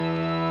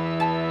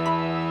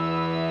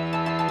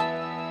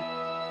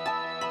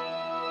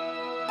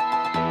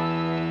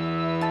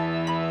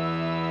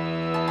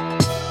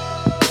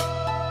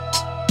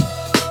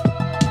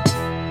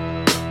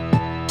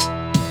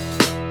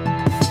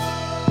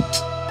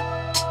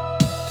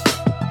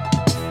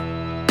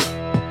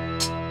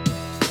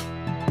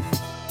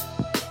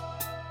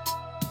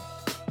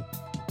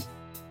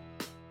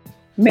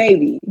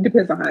Maybe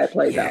depends on how it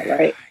plays out,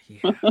 right?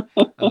 Yeah.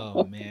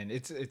 Oh man,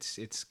 it's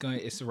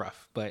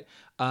rough. But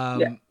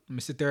Yeah.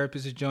 Mr.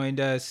 Therapist has joined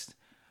us.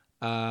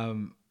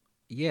 Um,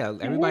 yeah,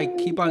 everybody Hey,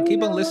 hey, keep on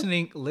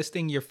y'all.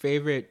 listing your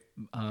favorite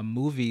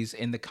movies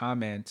in the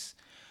comments.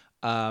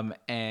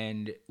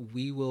 And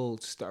we'll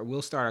start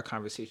our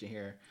conversation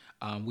here.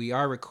 We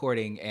are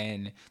recording,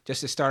 and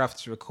just to start off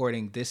this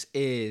recording, this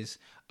is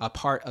a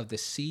part of the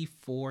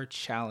C4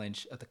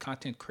 challenge of the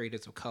Content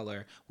Creators of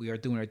Color. We are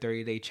doing our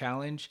 30-day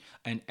challenge,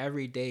 and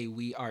every day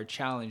we are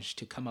challenged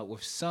to come up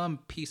with some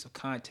piece of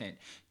content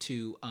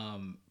to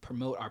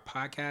promote our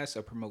podcast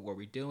or promote what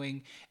we're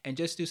doing, and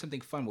just do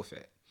something fun with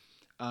it.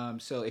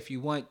 So if you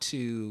want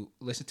to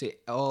listen to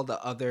all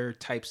the other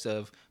types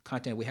of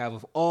content we have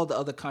of all the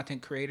other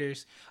content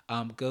creators,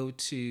 go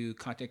to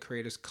Content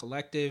Creators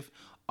Collective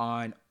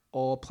on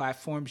all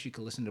platforms. You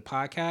can listen to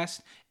podcasts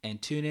and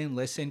tune in,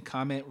 listen,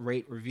 comment,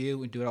 rate,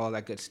 review, and do all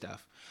that good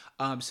stuff.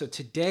 So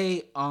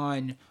today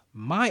on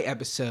my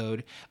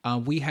episode,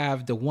 we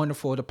have the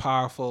wonderful, the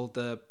powerful,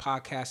 the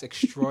podcast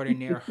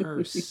extraordinaire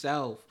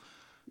herself,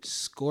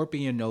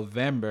 Skorpyen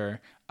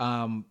November.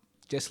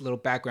 Just a little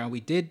background. We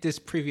did this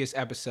previous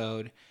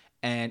episode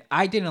and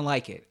I didn't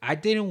like it. I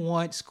didn't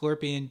want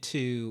Skorpyen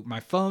to, my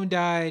phone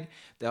died.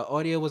 The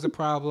audio was a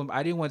problem.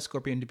 I didn't want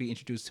Skorpyen to be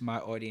introduced to my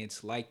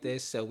audience like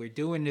this. So we're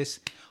doing this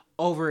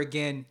over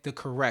again the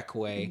correct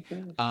way,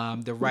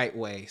 the right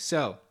way.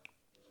 So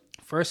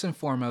first and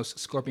foremost,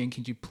 Skorpyen,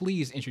 can you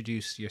please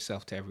introduce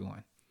yourself to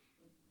everyone?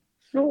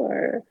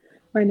 Sure.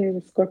 My name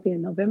is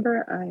Skorpyen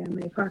November. I am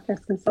a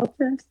podcast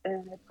consultant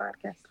and a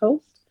podcast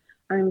host.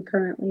 I'm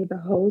currently the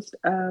host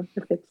of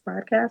the Fix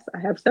podcast. I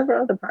have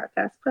several other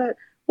podcasts, but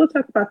we'll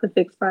talk about the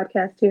Fix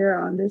podcast here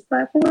on this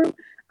platform.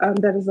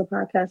 That is a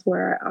podcast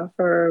where I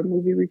offer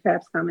movie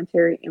recaps,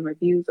 commentary, and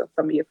reviews of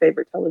some of your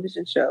favorite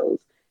television shows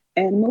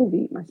and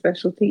movie. My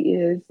specialty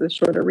is the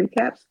shorter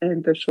recaps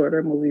and the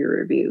shorter movie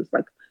reviews,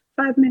 like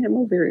 5-minute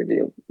movie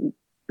review. You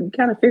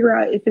kind of figure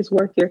out if it's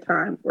worth your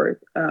time, worth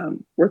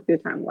your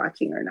time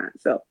watching or not.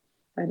 So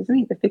that is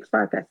me, the Fix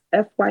podcast,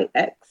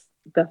 FYX,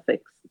 the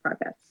Fix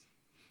podcast.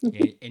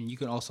 And you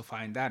can also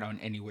find that on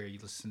anywhere you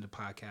listen to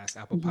podcasts,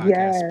 Apple Podcasts,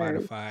 Yes.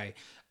 Spotify,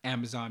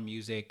 Amazon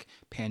Music,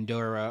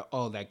 Pandora,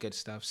 all that good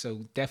stuff.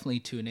 So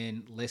definitely tune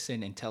in,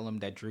 listen, and tell them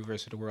that Drew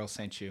versus the World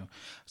sent you.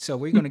 So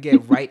we're going to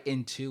get right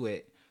into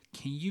it.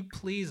 Can you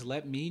please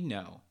let me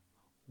know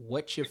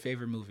what your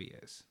favorite movie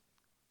is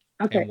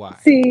Okay. and why?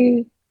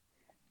 See,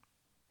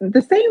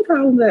 the same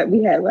problem that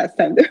we had last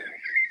time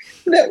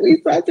that we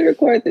tried to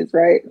record this,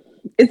 right?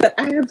 Is that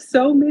I have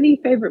so many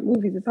favorite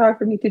movies. It's hard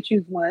for me to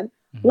choose one.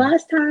 Mm-hmm.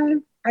 Last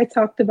time I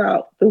talked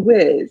about The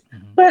Wiz,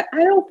 but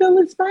I don't feel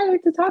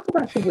inspired to talk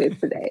about The Wiz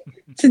today.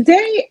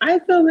 Today, I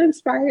feel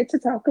inspired to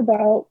talk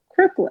about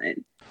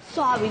Crooklyn.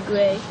 Sorry,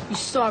 Greg. You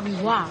sorry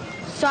why?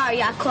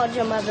 Sorry I called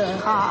your mother a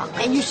hog.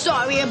 And you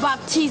sorry about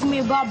teasing me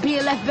about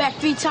being left back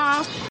 3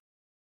 times?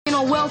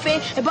 On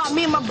welfare, about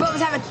me and my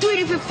brothers having 3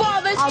 different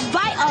fathers? All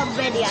right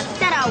already. I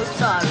said I was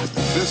sorry.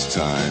 This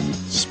time,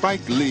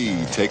 Spike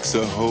Lee takes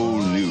a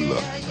whole new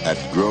look at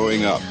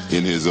growing up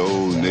in his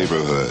old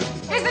neighborhood.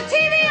 Is the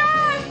TV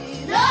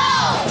on?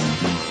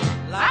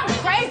 No! I'm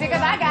crazy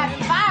because I got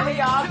 5 of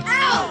y'all.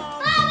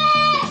 Ow!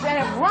 Mommy! That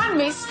have run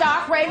me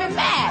stark raving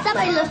mad.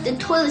 Somebody left the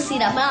toilet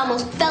seat up and I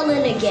almost fell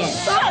in again.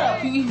 Shut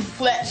up, you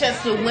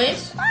flat-chested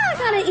wench. Why I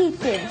gotta eat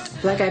this?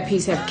 Black eyed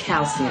peas have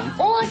calcium.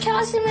 All the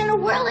calcium in the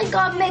world ain't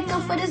gonna make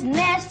up for this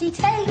nasty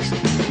taste.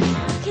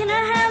 Can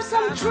I have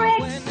some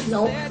tricks?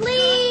 No,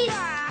 please.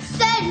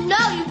 Said no,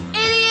 you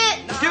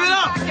idiot. Give it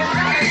up.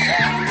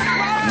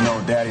 You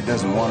know, Daddy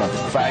doesn't want to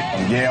fight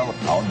and yell.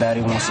 All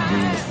Daddy wants to do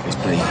is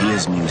play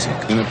his music.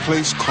 In a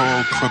place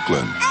called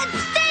Crooklyn. And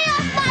stay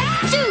off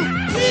my shoe.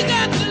 We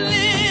got to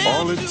live.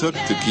 All it took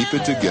to keep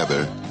it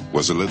together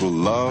was a little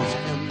love,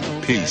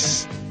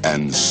 peace,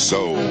 and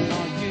soul.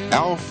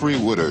 Alfre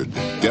Woodard,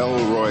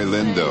 Delroy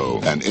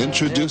Lindo, and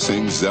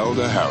introducing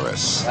Zelda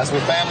Harris. That's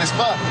what family's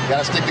for. You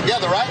gotta stick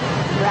together, right?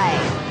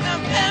 Right.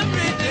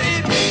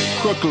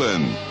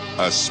 Crooklyn,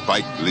 a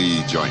Spike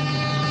Lee joint.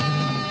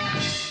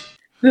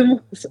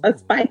 A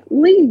Spike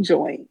Lee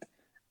joint.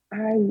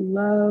 I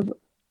love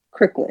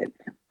Crooklyn.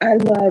 I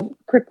love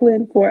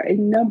Crooklyn for a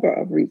number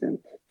of reasons.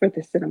 For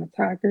the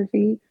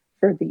cinematography,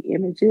 for the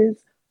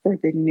images, for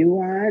the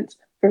nuance,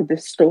 for the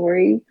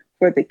story,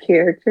 for the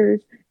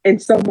characters,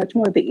 and so much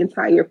more. The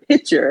entire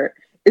picture.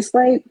 It's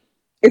like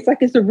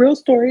it's a real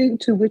story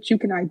to which you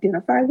can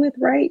identify with,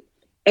 right?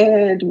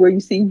 And where you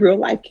see real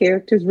life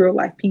characters, real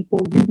life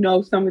people. You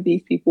know, some of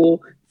these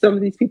people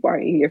are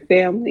in your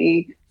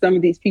family. Some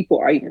of these people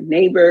are your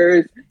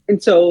neighbors.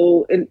 And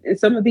so, and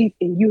some of these,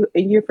 and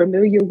you're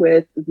familiar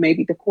with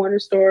maybe the corner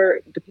store,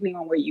 depending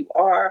on where you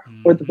are,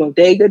 or the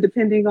bodega,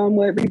 depending on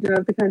what region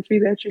of the country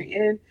that you're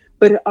in.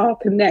 But it all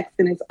connects,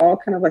 and it's all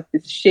kind of like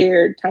this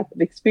shared type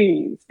of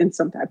experience in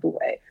some type of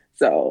way.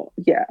 So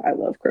yeah, I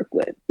love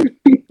Crooklyn.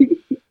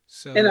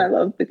 So, and I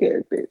love the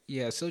characters.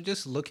 Yeah, so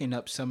just looking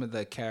up some of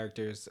the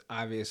characters,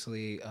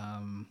 obviously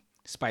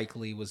Spike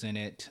Lee was in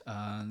it,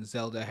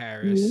 Zelda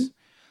Harris,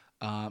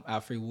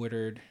 Alfre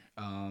Woodard,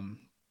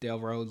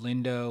 Delroy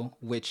Lindo,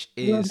 which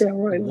I love is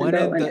Delroy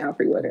Lindo and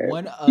Alfred Woodard.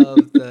 one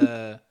of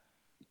the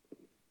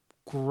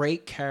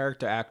great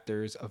character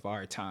actors of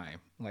our time.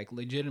 Like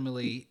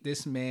legitimately,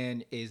 this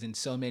man is in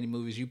so many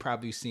movies you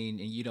probably seen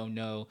and you don't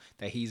know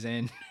that he's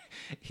in.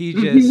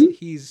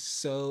 He's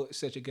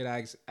such a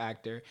good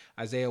actor.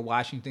 Isaiah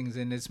Washington's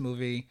in this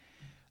movie.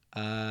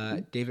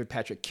 David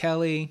Patrick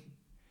Kelly,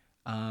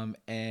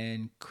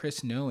 and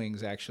Chris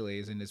Knowings actually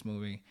is in this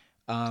movie.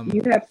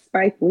 You have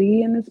Spike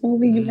Lee in this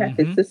movie. You have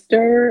his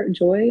sister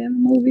Joy in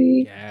the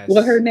movie. Yes.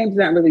 Well, her name's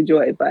not really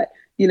Joy, but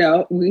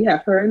we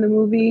have her in the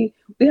movie.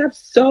 We have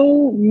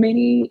so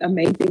many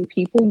amazing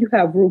people. You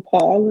have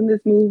RuPaul in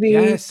this movie.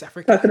 Yes, I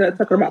forgot.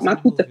 Talking about my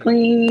pizza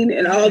clean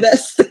and all that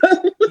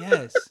stuff.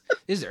 Yes,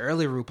 this is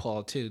early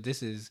RuPaul too.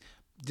 This is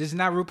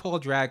not RuPaul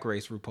Drag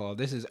Race RuPaul.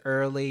 This is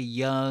early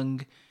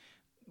young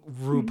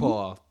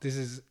RuPaul. This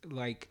is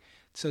like,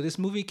 so this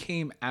movie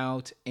came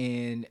out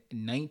in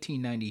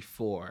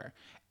 1994,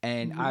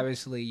 and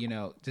obviously,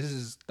 this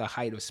is the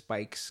height of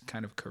Spike's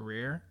kind of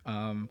career.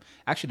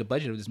 Actually, the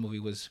budget of this movie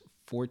was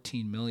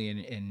 14 million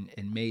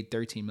and made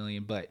 13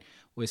 million, but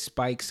with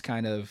Spike's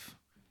kind of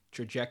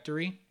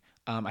trajectory,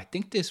 I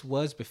think this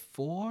was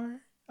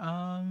before.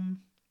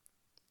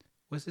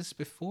 Was this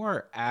before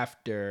or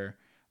after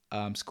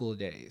School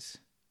Days?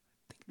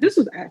 This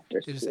was after.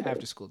 It was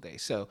after School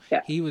Days. So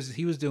yeah. he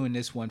was doing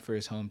this one for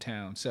his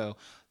hometown. So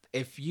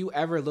if you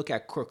ever look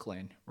at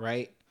Crooklyn,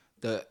 right,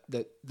 the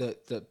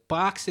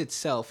box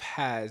itself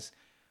has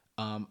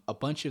a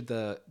bunch of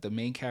the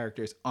main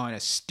characters on a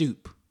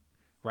stoop,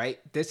 right?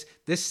 This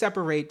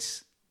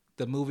separates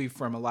the movie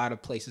from a lot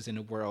of places in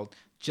the world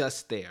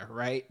just there,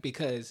 right?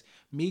 Because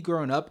me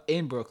growing up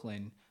in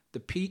Brooklyn, the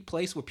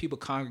place where people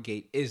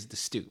congregate is the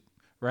stoop,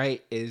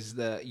 right? Is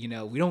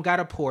we don't got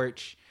a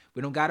porch.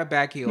 We don't got a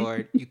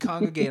backyard. You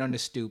congregate on the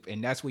stoop,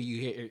 and that's where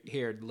you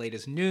hear the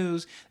latest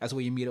news. That's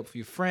where you meet up with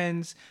your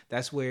friends.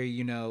 That's where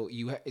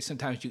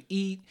sometimes you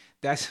eat.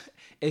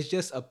 It's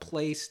just a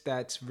place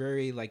that's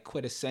very like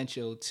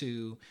quintessential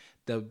to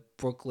the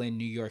Brooklyn,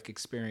 New York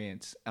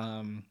experience.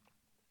 And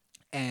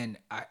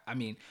I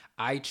mean,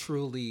 I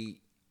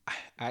truly.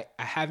 I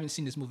haven't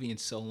seen this movie in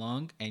so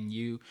long, and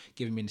you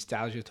giving me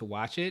nostalgia to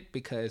watch it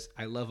because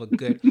I love a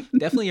good,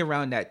 definitely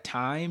around that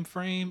time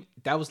frame.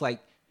 That was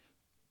like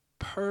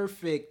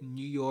perfect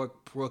New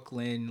York,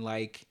 Brooklyn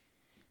like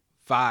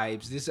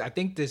vibes. I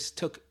think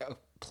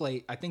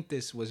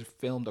this was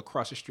filmed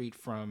across the street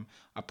from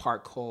a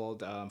park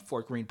called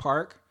Fort Greene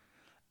Park,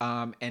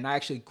 and I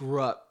actually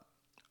grew up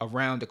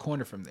around the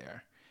corner from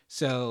there.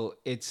 So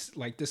it's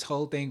like this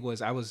whole thing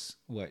was, I was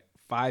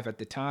 5 at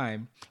the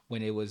time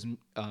when it was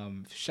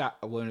shot,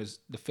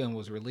 the film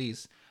was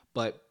released,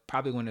 but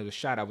probably when it was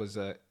shot I was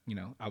a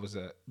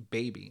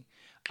baby.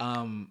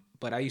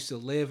 But I used to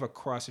live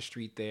across the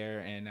street there,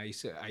 and I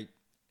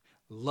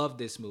love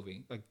this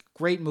movie. A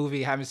great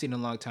movie. Haven't seen it in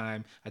a long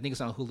time. I think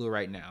it's on Hulu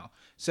right now.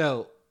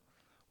 So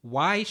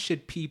why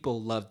should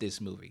people love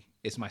this movie?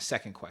 Is my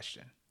second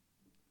question.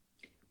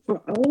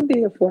 For all of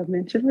the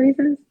aforementioned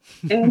reasons,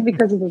 and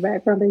because of the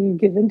background that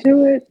you've given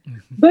to it,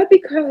 but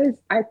because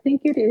I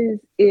think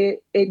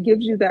it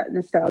gives you that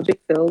nostalgic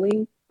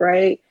feeling,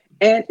 right?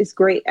 And it's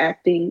great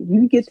acting.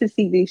 You get to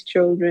see these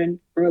children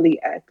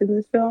really act in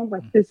this film.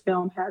 Like this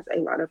film has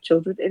a lot of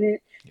children in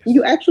it. Yes.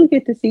 You actually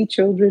get to see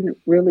children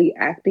really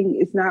acting.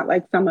 It's not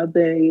like some of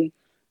the,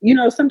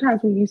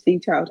 sometimes when you see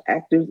child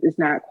actors, it's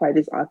not quite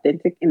as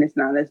authentic and it's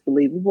not as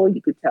believable.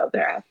 You could tell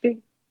they're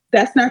acting.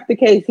 That's not the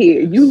case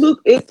here. You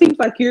look, it seems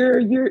like you're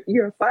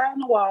a fly on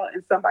the wall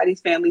in somebody's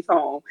family's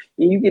home,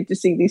 and you get to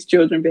see these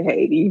children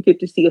behave, and you get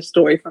to see a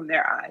story from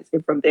their eyes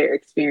and from their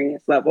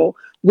experience level,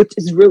 which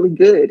is really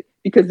good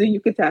because then you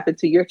can tap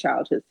into your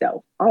childhood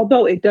self.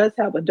 Although it does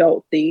have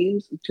adult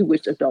themes to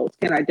which adults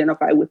can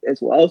identify with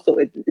as well. So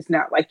it's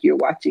not like you're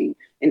watching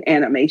an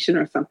animation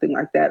or something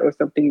like that or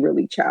something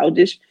really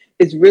childish.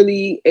 It's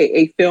really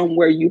a film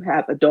where you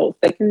have adults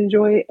that can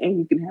enjoy it and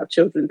you can have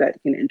children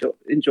that can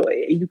enjoy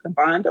it. And you can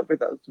bond over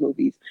those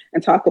movies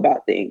and talk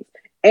about things.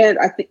 And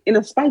I think in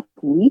a Spike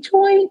Lee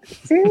joint,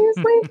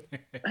 seriously,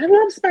 I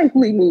love Spike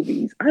Lee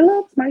movies. I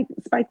love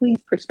Spike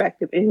Lee's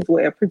perspective and his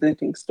way of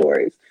presenting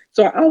stories.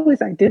 So I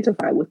always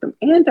identify with them.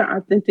 And they're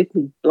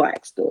authentically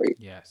Black stories.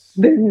 Yes.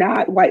 They're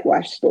not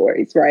whitewashed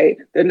stories, right?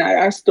 They're not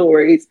our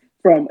stories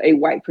from a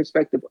white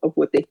perspective of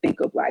what they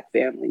think a Black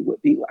family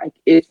would be like.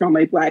 It's from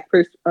a Black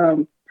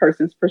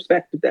person's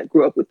perspective that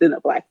grew up within a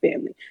Black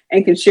family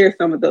and can share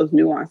some of those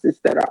nuances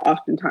that are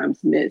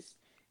oftentimes missed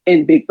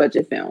in big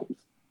budget films.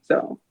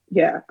 So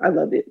yeah, I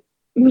love it.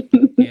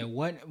 Yeah,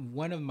 one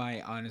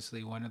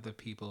of the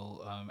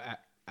people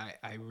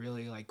I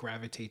really like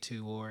gravitate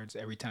towards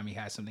every time he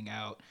has something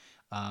out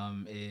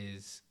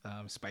is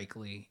Spike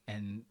Lee,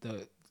 and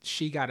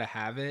She Gotta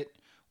Have It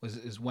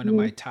is one of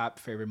my top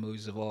favorite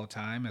movies of all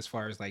time as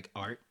far as like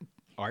art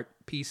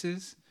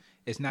pieces.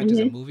 It's not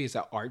just a movie; it's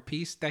an art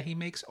piece that he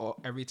makes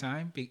every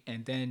time.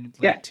 And then,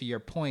 to your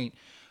point,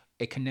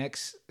 it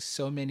connects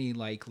so many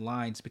like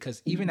lines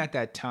because even at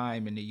that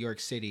time in New York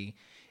City,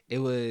 it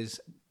was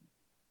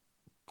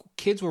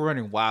kids were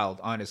running wild.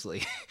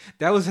 Honestly,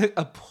 that was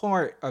a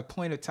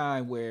point of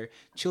time where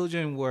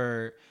children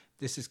were.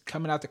 This is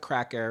coming out the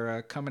crack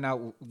era, coming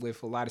out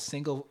with a lot of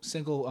single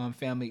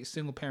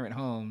parent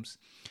homes,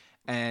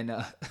 and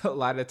a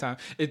lot of the time,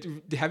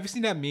 have you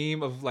seen that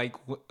meme of like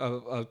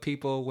of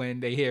people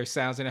when they hear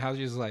sounds in the house,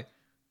 just like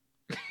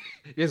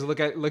just look.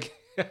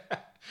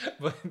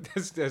 But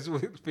that's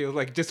what it feels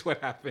like. Just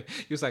what happened.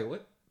 He was like,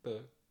 "What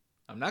the?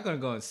 I'm not gonna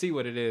go and see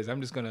what it is. I'm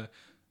just gonna.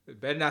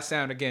 It better not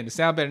sound again. The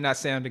sound better not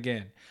sound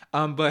again."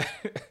 But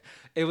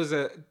it was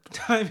a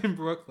time in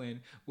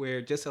Brooklyn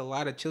where just a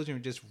lot of children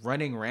were just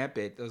running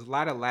rampant. There was a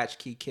lot of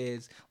latchkey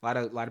kids, a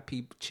lot of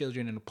people,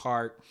 children in the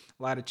park,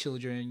 a lot of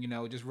children,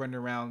 just running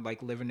around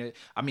like living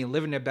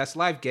their best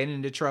life, getting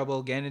into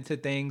trouble, getting into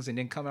things, and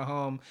then coming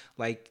home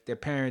like their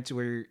parents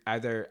were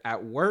either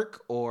at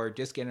work or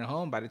just getting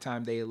home by the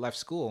time they left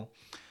school.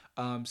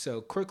 So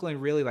Crooklyn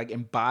really like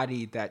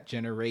embodied that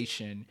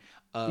generation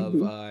of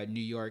New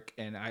York,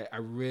 and I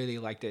really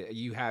liked it.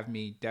 You Have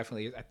Me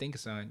definitely. I think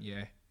it's on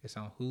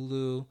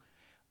Hulu.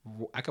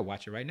 I could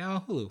watch it right now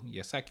on Hulu.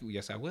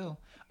 Yes, I will.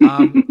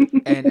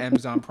 And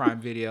Amazon Prime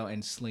Video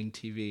and Sling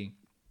TV.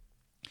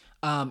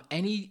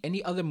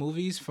 Any other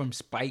movies from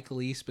Spike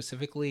Lee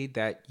specifically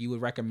that you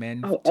would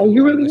recommend?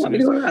 You really want me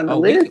to go down the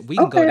list? We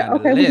can go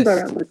down the list. We can go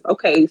down the list.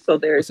 Okay, so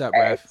there's What's up,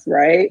 X, Ref?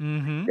 right?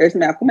 Mm-hmm. There's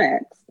Malcolm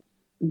X.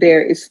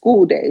 There is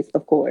School Days,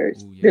 of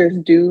course. Ooh, yeah. There's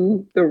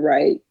Do the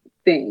Right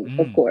Thing,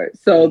 of course.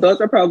 So those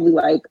are probably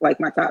like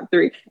my top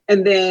three.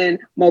 And then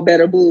Mo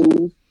Better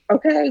Blues.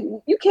 Okay,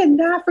 you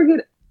cannot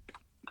forget.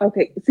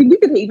 Okay, see, we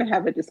could even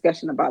have a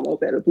discussion about Mo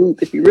Better Blues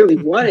if you really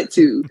wanted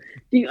to.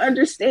 Do you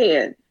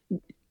understand?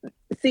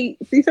 See,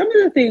 some of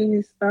the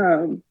things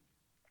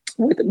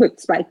with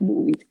Spike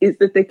movies is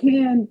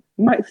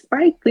that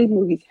Spike Lee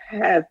movies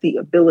have the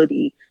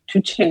ability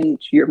to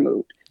change your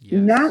mood. Yes.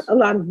 Not a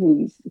lot of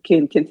movies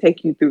can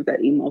take you through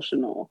that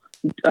emotional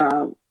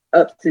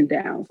ups and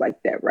downs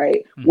like that,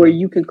 right? Mm-hmm. Where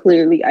you can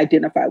clearly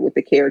identify with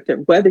the character,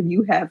 whether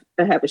you have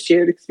a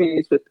shared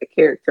experience with the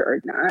character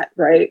or not,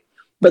 right?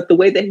 But the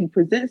way that he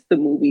presents the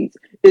movies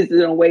is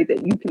in a way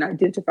that you can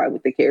identify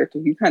with the character.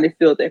 You kind of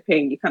feel their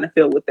pain. You kind of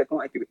feel what they're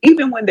going through.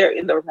 Even when they're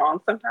in the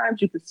wrong,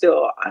 sometimes you can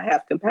still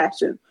have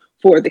compassion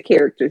for the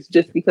characters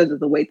just because of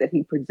the way that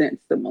he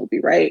presents the movie,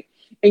 right?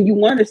 And you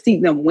want to see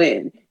them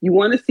win. You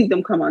want to see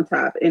them come on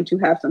top and to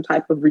have some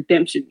type of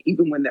redemption,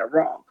 even when they're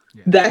wrong.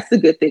 Yeah. That's the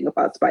good thing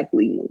about Spike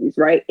Lee movies,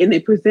 right? And they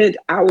present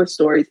our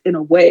stories in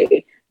a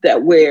way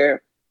that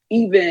where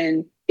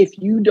even if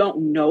you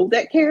don't know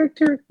that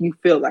character, you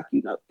feel like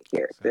you know the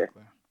character.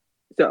 Exactly.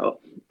 So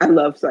I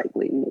love Spike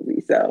Lee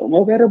movies. So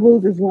Mo Better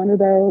Blues is one of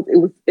those.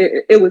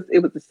 It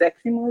was a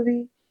sexy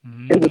movie.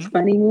 Mm-hmm. It was a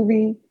funny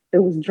movie. It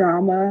was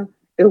drama.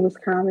 It was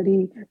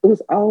comedy. It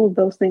was all of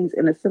those things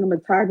in the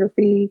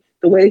cinematography,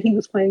 the way he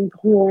was playing the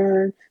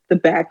horn, the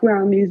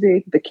background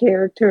music, the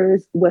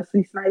characters,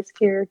 Wesley Snipes'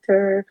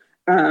 character,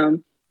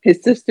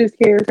 his sister's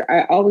character.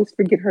 I always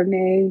forget her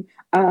name.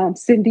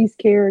 Cindy's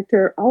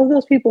character. All of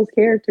those people's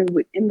characters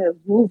within the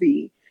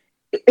movie.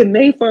 It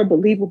made for a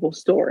believable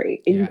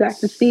story. And yes. You got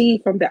to see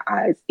from their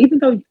eyes, even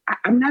though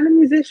I'm not a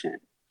musician.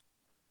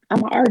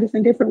 I'm an artist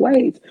in different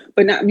ways,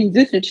 but not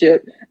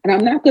musicianship. And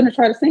I'm not going to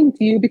try to sing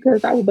to you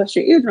because I will bust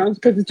your eardrums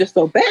because it's just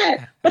so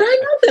bad. But I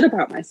know that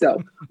about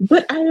myself.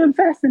 But I am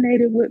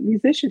fascinated with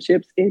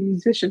musicianships and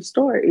musician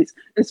stories.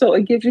 And so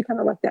it gives you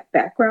kind of like that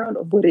background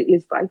of what it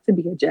is like to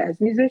be a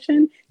jazz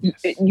musician.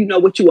 Yes. You know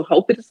what you would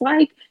hope it's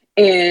like.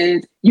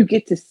 And you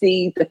get to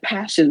see the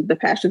passion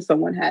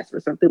someone has for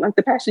something, like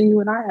the passion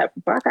you and I have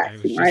for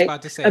podcasting,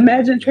 right?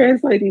 Imagine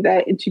translating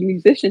that into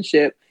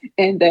musicianship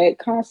and that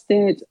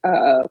constant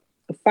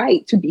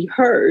fight to be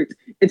heard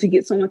and to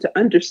get someone to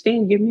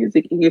understand your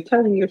music, and you're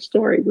telling your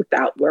story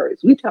without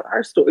words. We tell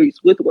our stories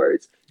with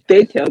words.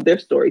 They tell their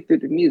story through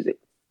the music.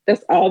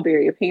 That's all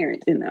very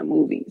apparent in that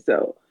movie.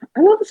 So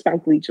I love the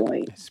Spike Lee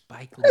joint.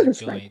 Spike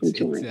Lee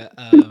joint.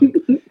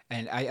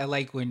 And I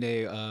like when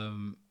they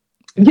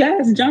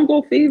yes,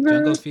 Jungle Fever.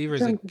 Jungle Fever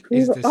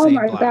is the same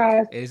block.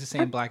 God. It is the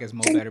same block as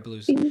Mo Better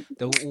Blues.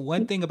 The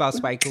one thing about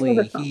Spike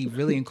Lee, he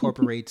really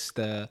incorporates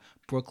the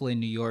Brooklyn,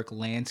 New York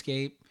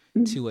landscape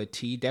to a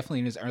T, definitely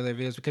in his earlier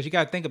videos, because you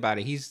got to think about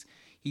it.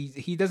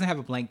 He doesn't have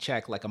a blank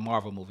check like a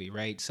Marvel movie,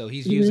 right? So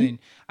he's using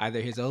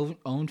either his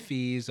own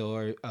fees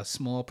or a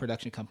small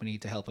production company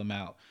to help him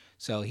out.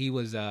 So he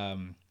was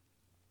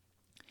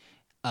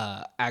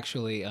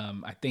actually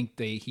I think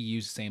he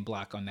used the same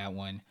block on that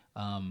one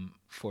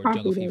for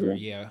Jungle Fever.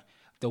 Yeah.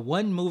 The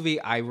one movie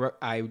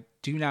I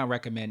do not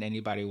recommend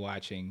anybody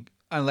watching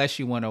unless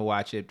you want to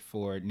watch it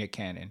for Nick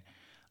Cannon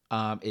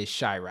is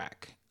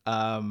Chirac.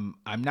 I'm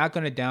not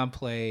going to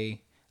downplay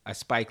a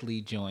Spike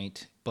Lee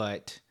joint,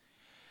 but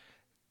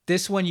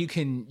this one you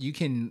can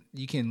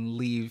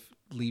leave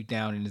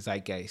down in the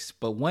zeitgeist.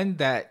 But one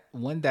that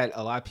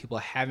a lot of people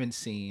haven't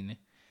seen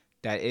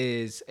that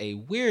is a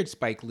weird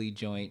Spike Lee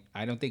joint.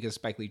 I don't think it's a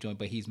Spike Lee joint,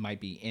 but he might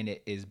be in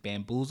it. Is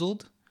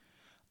Bamboozled.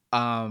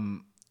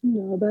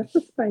 No, that's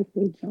a Spike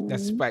Lee joint.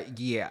 That's Spike.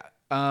 Yeah.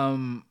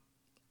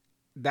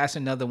 That's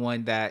another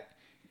one that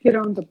Get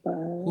on the bus.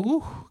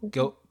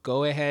 Ooh,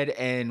 go ahead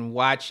and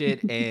watch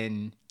it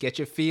and get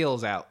your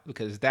feels out,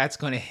 because that's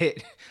going to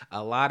hit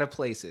a lot of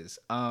places.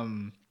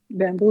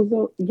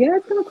 Bamboozle. Yeah,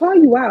 it's gonna call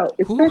you out,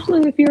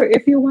 especially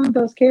if you're one of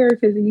those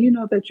characters and you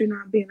know that you're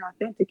not being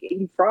authentic and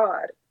you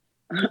fraud.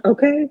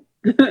 Okay,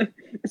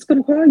 it's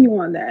gonna call you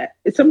on that.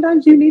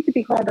 Sometimes you need to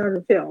be called out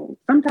of film.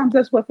 Sometimes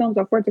that's what films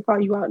are for, to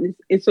call you out,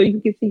 and so you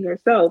can see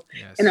yourself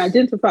and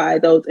identify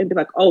those and be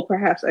like, oh,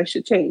 perhaps I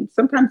should change.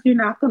 Sometimes you're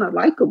not gonna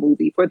like a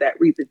movie for that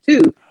reason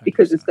too,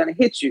 because 100%. It's gonna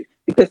hit you.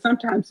 Because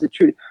sometimes the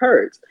truth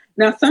hurts.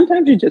 Now,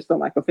 sometimes you just don't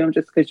like a film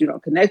just because you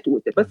don't connect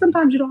with it. But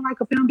sometimes you don't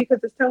like a film because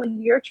it's telling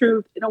you your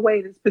truth in a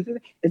way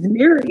that's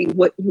mirroring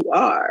what you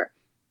are.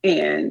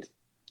 And,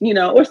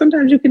 or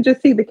sometimes you can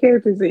just see the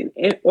characters in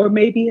it, or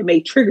maybe it may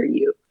trigger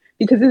you,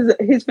 because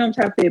his films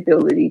have the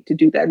ability to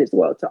do that as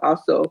well, to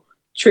also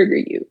trigger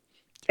you.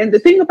 And the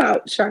thing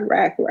about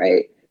Chirac,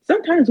 right?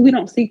 Sometimes we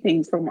don't see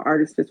things from an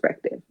artist's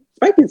perspective.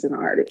 Spike is an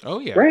artist. Oh,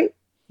 yeah. Right?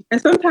 And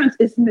sometimes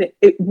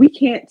we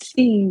can't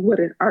see what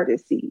an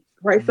artist sees,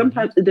 right? Mm-hmm.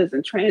 Sometimes it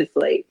doesn't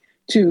translate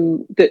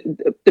to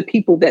the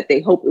people that they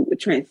hope it would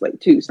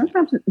translate to.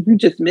 Sometimes you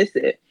just miss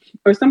it,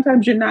 or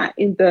sometimes you're not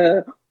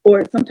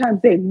or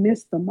sometimes they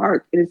miss the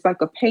mark. And it's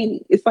like a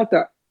painting. It's like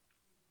a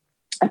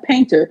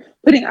painter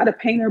putting out a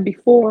painter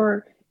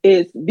before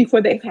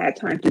they've had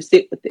time to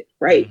sit with it,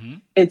 right? Mm-hmm.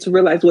 And to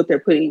realize what they're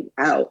putting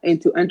out and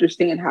to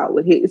understand how it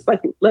would hit. It's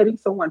like letting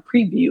someone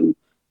preview,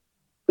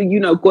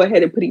 go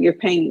ahead and putting your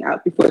painting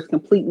out before it's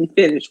completely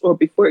finished, or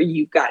before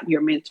you've gotten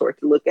your mentor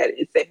to look at it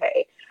and say,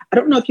 hey, I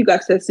don't know if you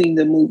guys have seen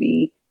the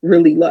movie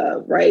Really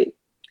Love, right?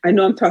 I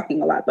know I'm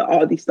talking a lot, but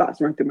all these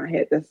thoughts run through my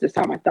head. That's just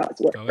how my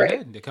thoughts work, right?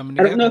 I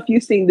don't know if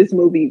you've seen this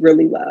movie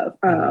Really Love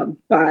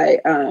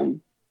by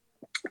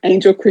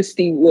Angel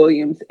Christie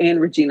Williams and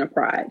Regina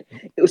Pride.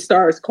 It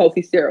stars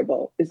Kofi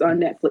Cerebral. It's on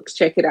Netflix.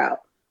 Check it out.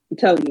 I'm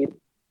telling you,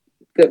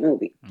 good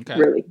movie. Okay.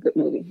 Really good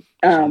movie.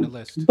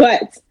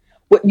 But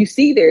what you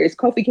see there is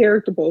Kofi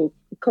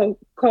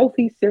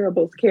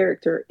Cerebral's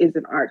character is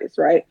an artist,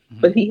 right?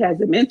 Mm-hmm. But he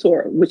has a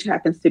mentor, which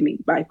happens to be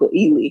Michael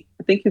Ealy.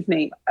 I think his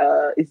name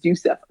is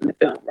Yusuf in the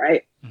film,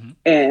 right? Mm-hmm.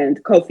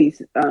 And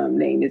Kofi's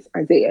name is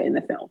Isaiah in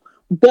the film.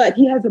 But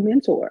he has a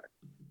mentor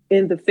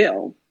in the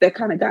film that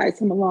kind of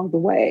guides him along the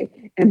way.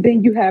 And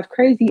then you have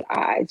Crazy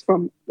Eyes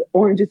from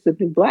Orange is the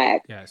New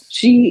Black. Yes.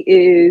 She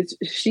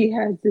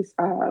has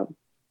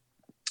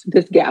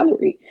this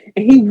gallery,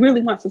 and he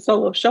really wants a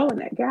solo show in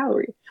that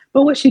gallery.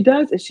 But what she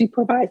does is she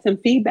provides him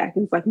feedback,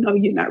 and it's like, no,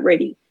 you're not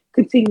ready.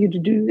 Continue to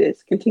do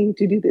this.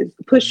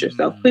 Push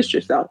yourself.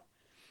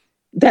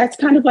 That's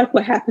kind of like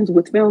what happens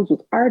with films,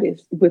 with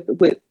artists, with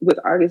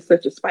artists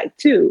such as Spike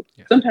too.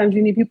 Yes. Sometimes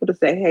you need people to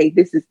say, hey,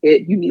 this is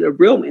it. You need a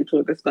real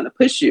mentor that's going to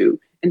push you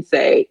and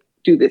say,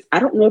 do this. I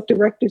don't know if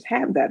directors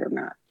have that or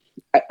not,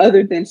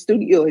 other than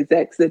studio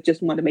execs that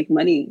just want to make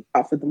money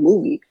off of the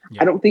movie.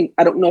 Yeah.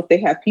 I don't know if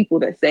they have people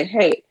that say,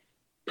 hey,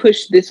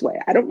 push this way.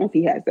 I don't know if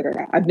he has that or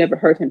not. I've never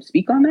heard him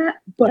speak on that,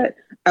 but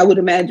I would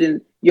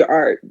imagine your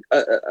art,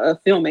 a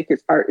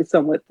filmmaker's art, is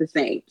somewhat the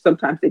same.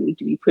 Sometimes they need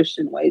to be pushed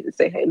in ways to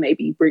say, hey,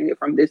 maybe bring it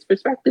from this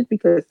perspective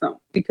because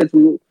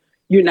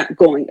you're not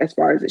going as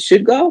far as it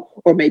should go,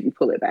 or maybe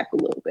pull it back a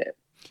little bit.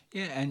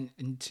 Yeah,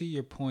 and to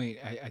your point,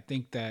 I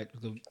think that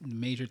the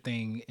major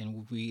thing,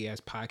 and we as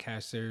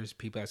podcasters,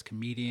 people as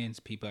comedians,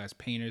 people as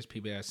painters,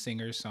 people as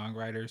singers,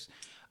 songwriters,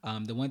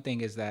 the one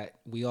thing is that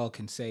we all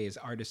can say is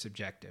art is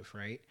subjective,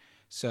 right?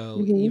 So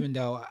mm-hmm. even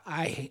though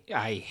I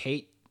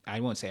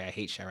won't say I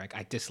hate Chirac,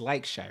 I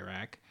dislike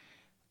Chirac,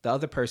 the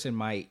other person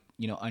might,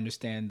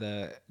 understand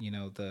that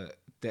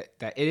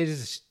it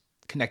is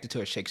connected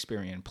to a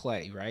Shakespearean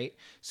play, right?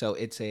 So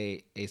it's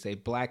a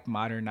Black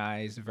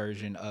modernized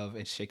version of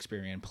a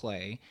Shakespearean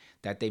play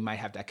that they might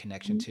have that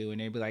connection mm-hmm. to,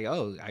 and they'd be like,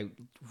 oh, I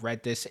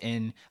read this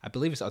in, I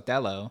believe it's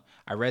Othello.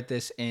 I read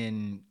this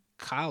in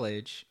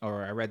college,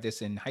 or I read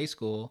this in high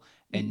school,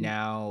 and mm-hmm.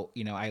 now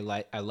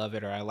I love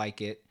it, or I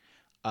like it.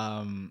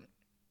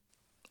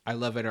 I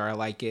love it, or I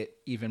like it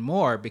even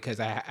more because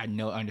I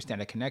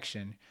understand the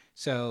connection.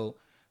 So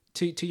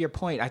to your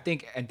point, I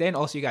think, and then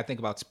also you got to think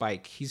about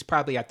Spike. He's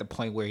probably at the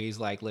point where he's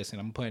like, listen,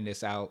 I'm putting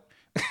this out.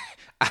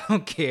 I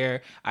don't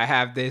care. I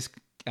have this,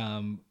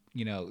 I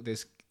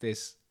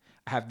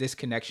have this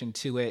connection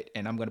to it,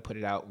 and I'm going to put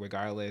it out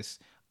regardless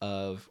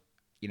of,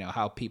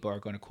 how people are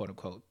going to quote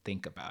unquote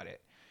think about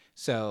it.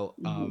 So,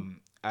 mm-hmm.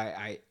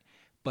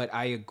 But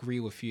I agree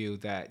with you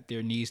that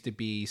there needs to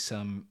be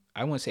some,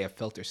 I won't say a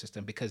filter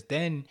system, because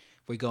then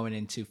we're going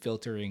into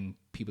filtering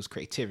people's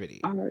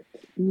creativity. Mm-hmm.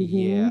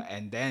 Yeah.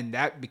 And then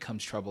that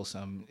becomes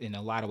troublesome in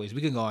a lot of ways.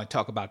 We can go and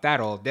talk about that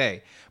all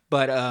day,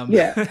 but,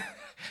 yeah.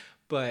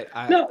 But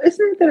no, it's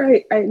not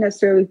that I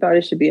necessarily thought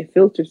it should be a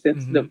filter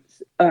system.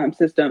 Mm-hmm.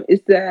 System.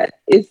 It's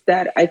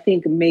that I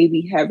think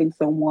maybe having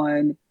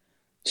someone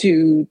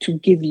to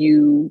give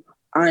you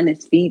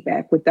honest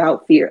feedback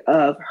without fear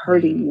of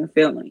hurting mm-hmm. your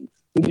feelings,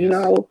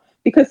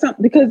 because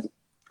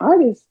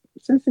artists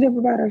are sensitive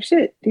about our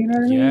shit. Do you know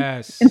what I mean?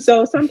 Yes. And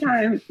so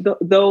sometimes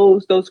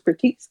those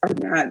critiques are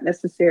not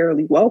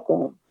necessarily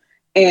welcome.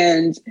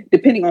 And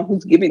depending on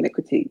who's giving the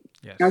critique,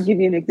 Yes. I'll give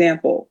you an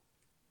example.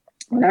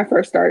 When I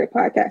first started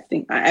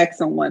podcasting, I asked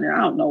someone, and I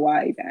don't know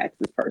why I even asked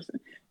this person,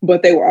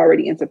 but they were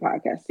already into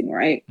podcasting,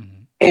 right?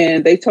 Mm-hmm.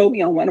 And they told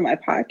me on one of my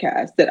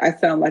podcasts that I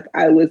sound like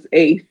I was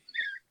a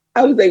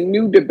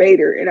new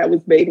debater, and I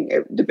was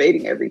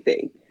debating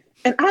everything.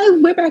 And I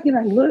went back and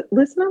I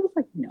listened. I was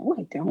like, no,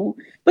 I don't.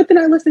 But then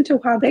I listened to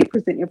how they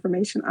present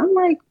information. I'm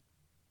like,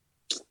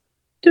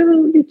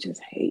 dude, you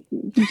just hate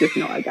me. You just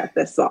know I got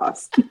that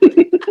sauce. But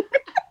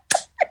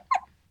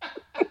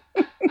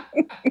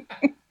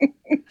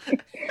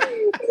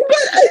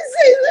I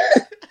say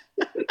that.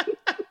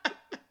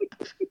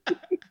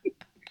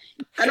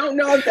 I don't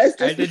know if that's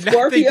just the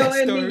Scorpio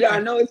in me.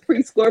 Y'all know it's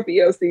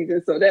pre-Scorpio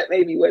season, so that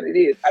may be what it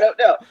is. I don't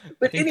know.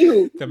 But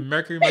anywho, the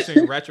Mercury must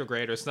be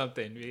retrograde or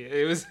something.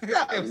 It was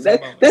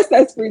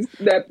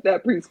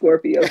that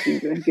pre-Scorpio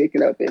season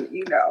kicking up, and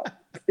it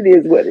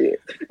is what it is.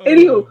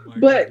 Anywho,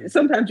 but goodness.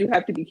 Sometimes you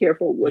have to be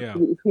careful with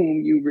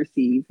whom you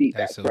receive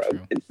feedback from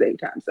at the same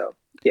time. So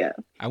yeah.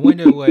 I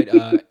wonder what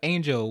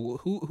Angel,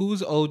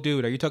 who's old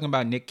dude? Are you talking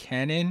about Nick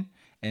Cannon?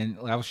 And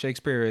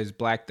Shakespeare is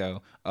black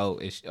though. Oh,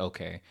 it's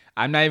okay.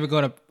 I'm not even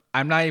gonna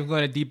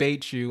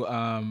debate you.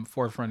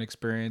 Forefront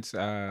experience.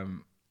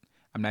 I'm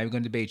not even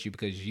gonna debate you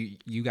because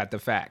you got the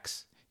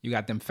facts. You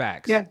got them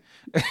facts. Yeah.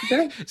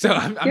 So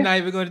I'm not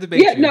even going to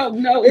debate you.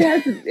 No. It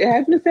hasn't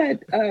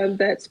said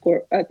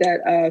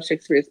that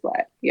Shakespeare is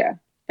black. Yeah.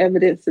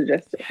 Evidence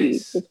suggests that he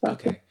is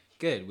black. Okay.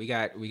 Good. We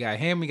got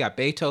him. We got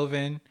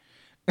Beethoven.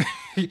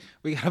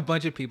 We got a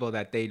bunch of people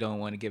that they don't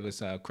want to give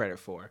us credit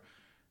for.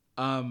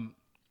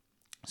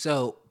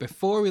 So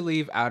before we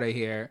leave out of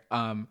here,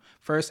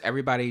 first,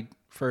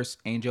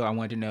 Angel, I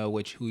wanted to know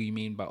who you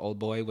mean by old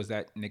boy. Was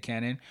that Nick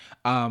Cannon?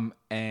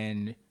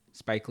 And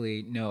Spike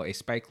Lee? No, a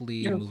Spike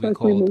Lee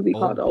movie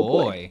called Old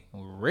Boy.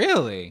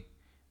 Really?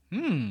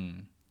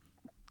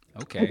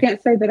 Okay. I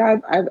can't say that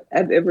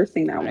I've ever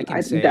seen that one.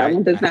 That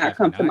one does not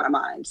come to my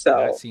mind.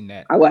 So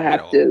I will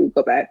have to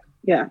go back.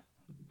 Yeah,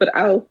 but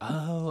I'm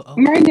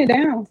writing it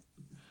down.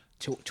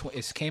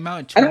 It came out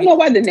in I don't know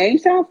why the name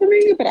sounds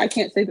familiar, but I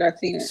can't say that I've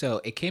seen it.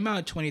 So it came out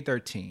in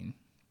 2013.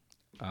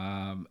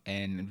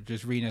 And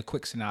just reading a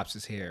quick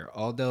synopsis here.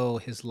 Although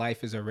his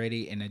life is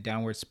already in a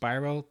downward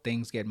spiral,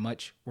 things get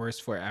much worse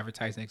for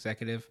advertising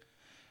executive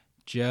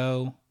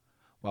Joe.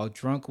 While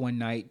drunk one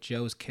night,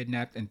 Joe is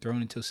kidnapped and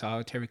thrown into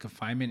solitary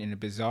confinement in a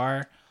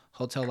bizarre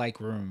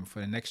hotel-like room. For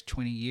the next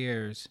 20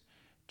 years,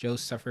 Joe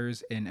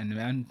suffers in an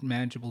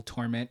unmanageable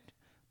torment,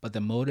 but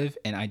the motive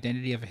and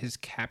identity of his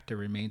captor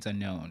remains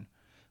unknown.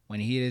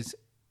 When he is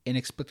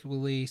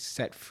inexplicably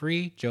set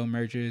free, Joe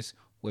emerges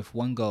with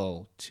one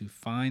goal: to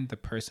find the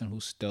person who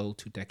stole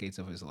 2 decades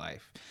of his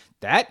life.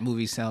 That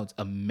movie sounds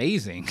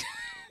amazing.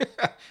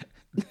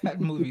 That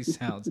movie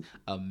sounds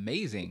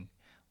amazing.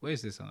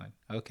 Where's this on?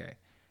 Okay.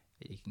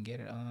 You can get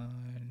it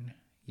on...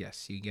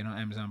 Yes, you can get it on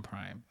Amazon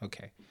Prime.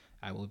 Okay.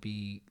 I will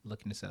be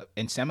looking this up.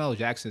 And Samuel L.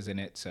 Jackson's in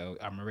it, so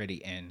I'm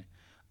already in.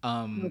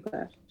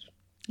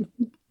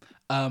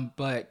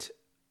 But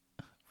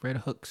Red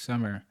Hook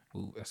Summer.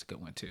 Ooh, that's a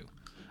good one too.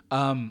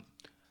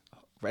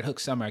 Red Hook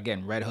Summer,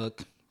 again, Red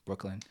Hook,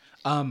 Brooklyn.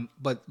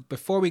 But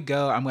before we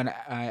go,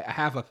 I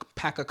have a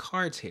pack of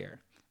cards here.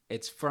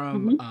 It's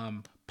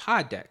from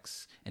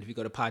Poddex. And if you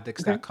go to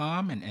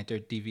poddex.com and enter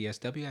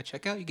DVSW at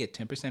checkout, you get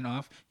 10%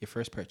 off your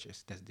first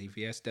purchase. That's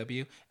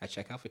DVSW at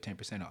checkout for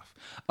 10% off.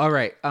 All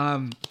right.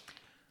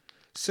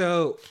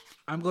 So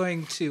I'm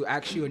going to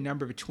ask you a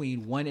number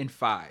between 1 and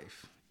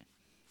 5.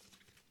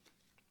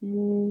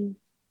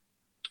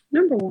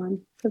 Number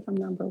 1, because I'm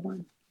number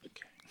 1.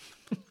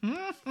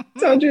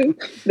 Told you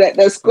that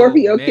the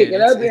Scorpio kicking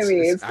up in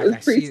me. It's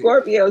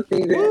pre-Scorpio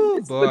season.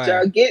 It's what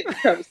y'all get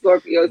from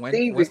Scorpio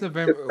season. When's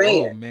November?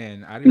 Oh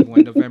man, I didn't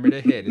want November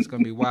to hit. It's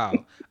gonna be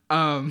wild.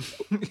 Have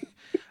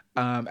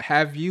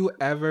you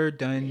ever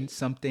done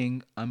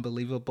something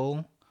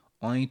unbelievable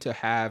only to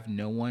have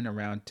no one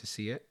around to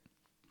see it?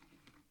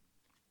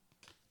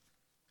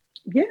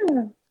 Yeah,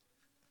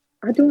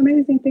 I do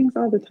amazing things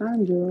all the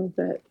time, Joel,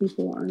 that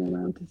people aren't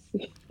around to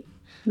see.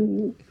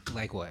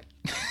 Like what?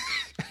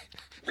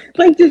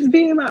 Like just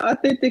being my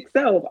authentic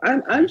self.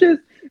 I'm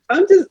just.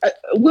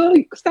 Will,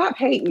 stop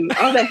hating.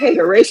 All that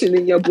hateration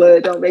in your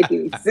blood don't make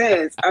any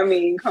sense. I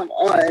mean, come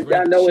on,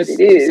 y'all know what it is.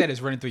 You said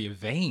it's running through your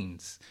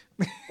veins.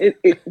 It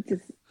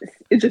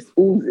just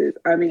oozes.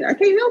 I mean, I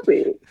can't help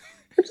it.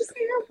 I just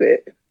can't help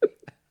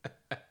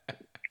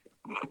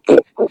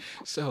it.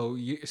 So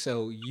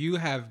you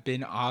have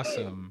been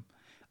awesome,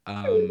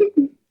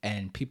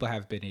 and people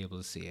have been able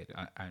to see it.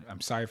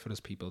 I'm sorry for those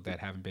people that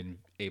haven't been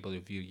able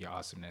to view your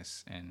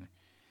awesomeness, and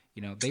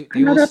they know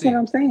will that's see. what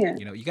I'm saying.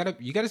 You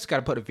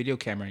gotta put a video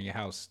camera in your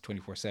house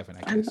 24/7.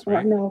 I guess.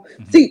 I know.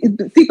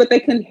 Mm-hmm. See, but they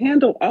can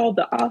handle all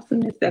the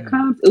awesomeness that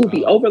comes. It would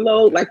be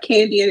overload, like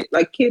candy,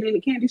 like kid in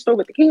the candy store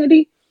with the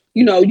candy.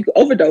 You can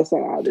overdose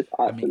on all this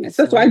awesomeness.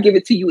 I mean, that's why I give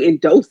it to you in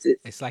doses.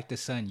 It's like the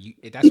sun.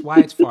 That's why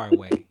it's far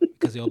away,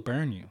 because it'll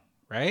burn you,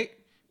 right?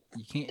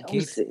 You can't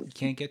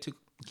get too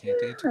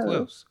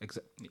close.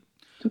 Exactly.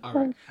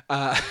 All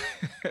right.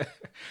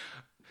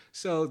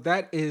 So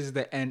that is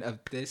the end of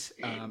this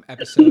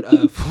episode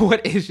of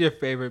What is Your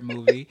Favorite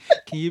Movie?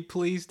 Can you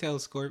please tell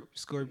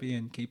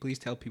Scorpion, can you please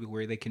tell people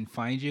where they can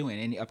find you and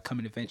any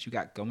upcoming events you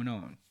got going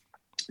on?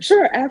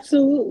 Sure,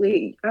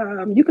 absolutely.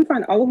 You can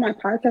find all of my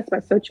podcasts by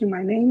searching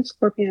my name,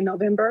 Skorpyen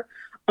November,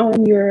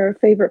 on your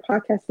favorite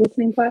podcast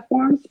listening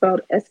platform,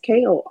 spelled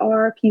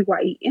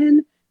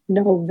Skorpyen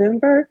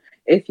November.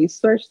 If you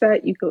search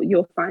that,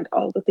 you'll find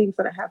all the things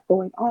that I have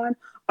going on.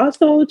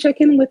 Also,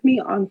 check in with me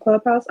on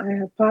Clubhouse. I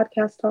have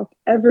podcast talk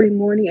every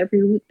morning,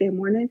 every weekday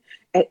morning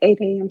at 8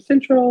 a.m.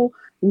 Central,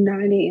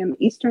 9 a.m.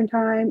 Eastern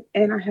Time,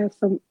 and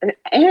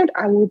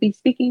I will be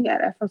speaking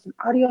at Afros and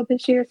Audio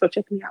this year. So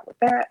check me out with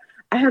that.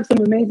 I have some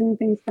amazing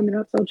things coming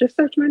up. So just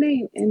search my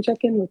name and check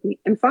in with me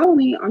and follow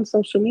me on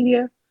social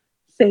media.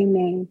 Same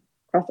name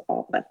across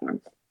all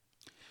platforms.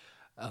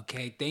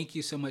 Okay, thank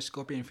you so much,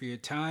 Scorpion, for your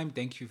time.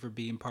 Thank you for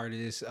being part of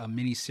this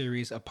mini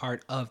series, a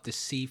part of the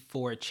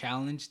C4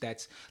 Challenge.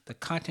 That's the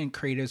Content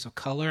Creators of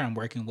Color. I'm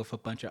working with a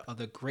bunch of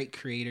other great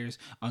creators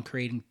on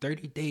creating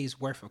 30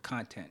 days worth of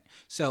content.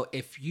 So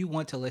if you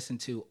want to listen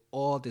to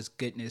all this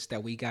goodness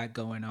that we got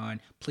going on,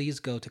 please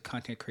go to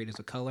Content Creators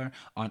of Color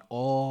on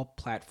all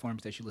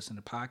platforms that you listen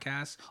to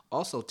podcasts.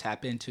 Also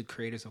tap into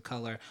Creators of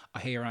Color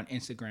here on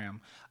Instagram.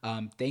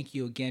 Thank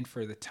you again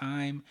for the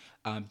time.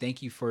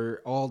 Thank you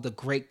for all the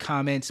great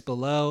comments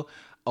below.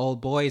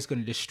 Old boy is going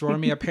to destroy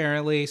me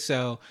apparently,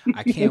 so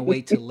I can't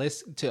wait to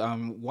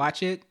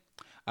watch it.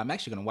 I'm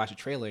actually going to watch a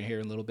trailer here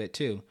in a little bit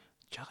too.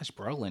 Josh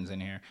Brolin's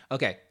in here.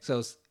 Okay, so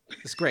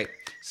it's great.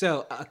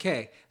 So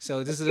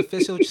so this is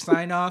official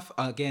sign off.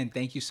 Again,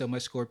 thank you so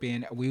much,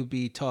 Scorpion. We'll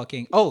be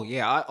talking. Oh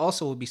yeah, I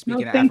also will be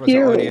speaking at Afros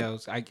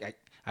Audios.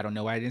 I don't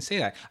know why I didn't say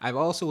that. I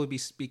also will be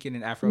speaking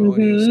in Afro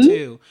Audios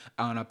too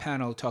on a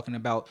panel talking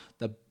about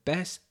the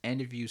best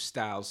interview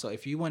styles. So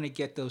if you want to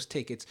get those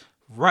tickets,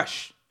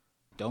 rush.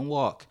 Don't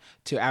walk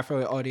to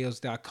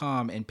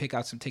afroaudios.com and pick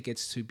out some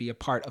tickets to be a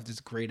part of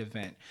this great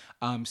event.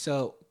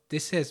 So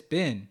this has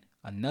been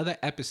another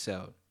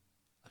episode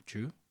of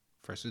Drew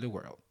versus the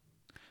World.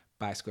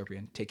 Bye,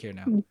 Scorpion. Take care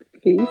now.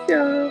 Peace,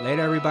 y'all.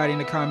 Later, everybody in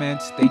the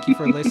comments. Thank you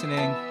for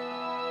listening.